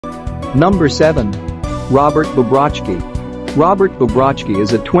Number 7. Robert Bobroczky. Robert Bobroczky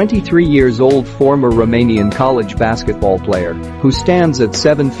is a 23 years old former Romanian college basketball player who stands at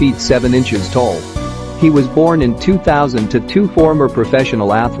 7 feet 7 inches tall. He was born in 2000 to two former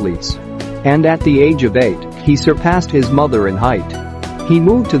professional athletes. And at the age of 8, he surpassed his mother in height. He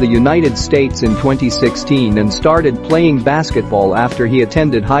moved to the United States in 2016 and started playing basketball after he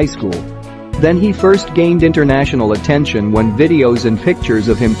attended high school. Then he first gained international attention when videos and pictures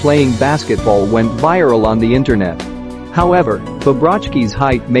of him playing basketball went viral on the internet. However, Bobroczky's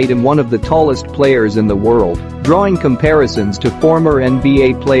height made him one of the tallest players in the world, drawing comparisons to former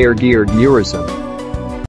NBA player Gerd Murison.